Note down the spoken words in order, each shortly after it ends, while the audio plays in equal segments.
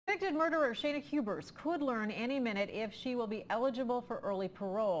Convicted murderer Shayna Hubers could learn any minute if she will be eligible for early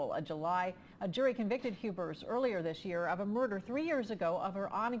parole. A jury convicted Hubers earlier this year of a murder 3 years ago of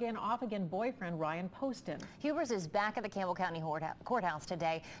her on-again, off-again boyfriend, Ryan Poston. Hubers is back at the Campbell County Courthouse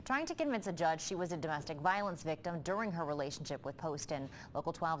today, trying to convince a judge she was a domestic violence victim during her relationship with Poston.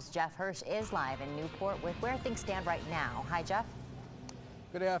 Local 12's Jeff Hirsch is live in Newport with where things stand right now. Hi, Jeff.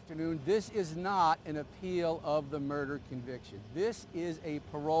 Good afternoon. This is not an appeal of the murder conviction. This is a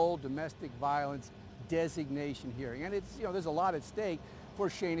parole domestic violence designation hearing. And it's, there's a lot at stake for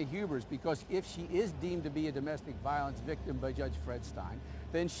Shayna Hubers, because if she is deemed to be a domestic violence victim by Judge Fred Stein,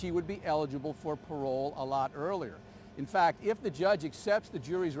 then she would be eligible for parole a lot earlier. In fact, if the judge accepts the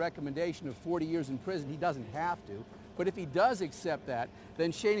jury's recommendation of 40 years in prison, he doesn't have to. But if he does accept that,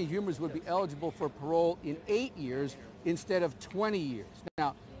 then Shayna Hubers would be eligible for parole in 8 years instead of 20 years.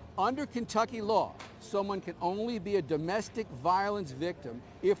 Now, under Kentucky law, someone can only be a domestic violence victim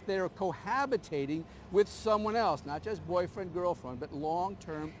if they're cohabitating with someone else, not just boyfriend, girlfriend, but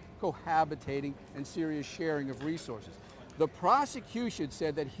long-term cohabitating and serious sharing of resources. The prosecution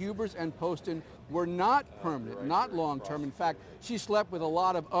said that Hubers and Poston were not permanent, not long-term. In fact, she slept with a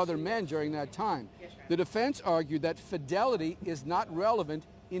lot of other men during that time. The defense argued that fidelity is not relevant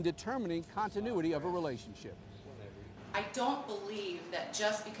in determining continuity of a relationship. I don't believe that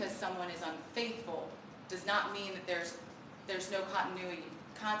just because someone is unfaithful does not mean that there's no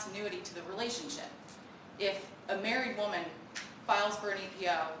continuity to the relationship. If a married woman files for an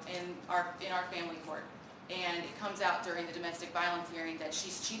EPO in our family court, and it comes out during the domestic violence hearing that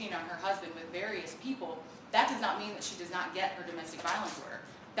she's cheating on her husband with various people, that does not mean that she does not get her domestic violence order.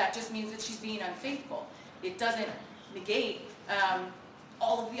 That just means that she's being unfaithful. It doesn't negate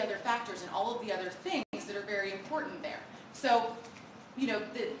all of the other factors and all of the other things that are very important there. So,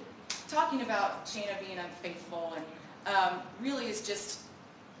 talking about Shayna being unfaithful and really is just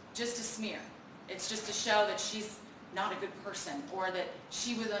a smear. It's just to show that she's not a good person or that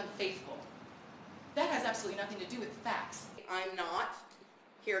she was unfaithful. That has absolutely nothing to do with facts. I'm not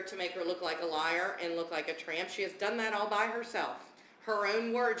here to make her look like a liar and look like a tramp. She has done that all by herself. Her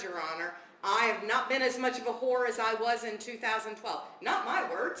own words, Your Honor. I have not been as much of a whore as I was in 2012. Not my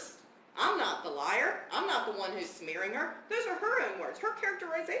words. I'm not the liar. I'm not the one who's smearing her. Those are her own words, her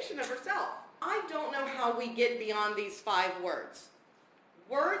characterization of herself. I don't know how we get beyond these 5 words.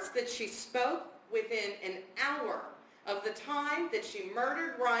 Words that she spoke within an hour of the time that she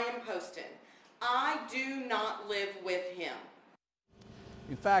murdered Ryan Poston. I do not live with him.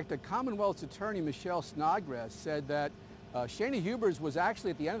 In fact, the Commonwealth's attorney, Michelle Snodgrass, said that Shayna Hubers was actually,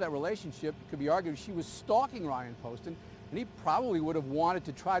 at the end of that relationship, it could be argued she was stalking Ryan Poston, and he probably would have wanted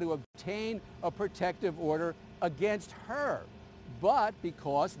to try to obtain a protective order against her. But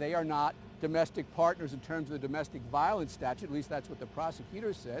because they are not domestic partners in terms of the domestic violence statute, at least that's what the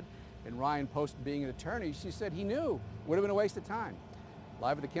prosecutor said, and Ryan Poston being an attorney, she said he knew. Would have been a waste of time.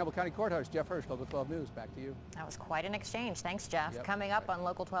 Live at the Campbell County Courthouse, Jeff Hirsch, Local 12 News. Back to you. That was quite an exchange. Thanks, Jeff. Yep. Coming up on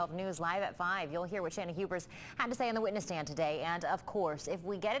Local 12 News Live at 5, you'll hear what Shayna Hubers had to say on the witness stand today. And, of course, if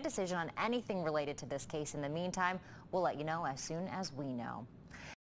we get a decision on anything related to this case in the meantime, we'll let you know as soon as we know.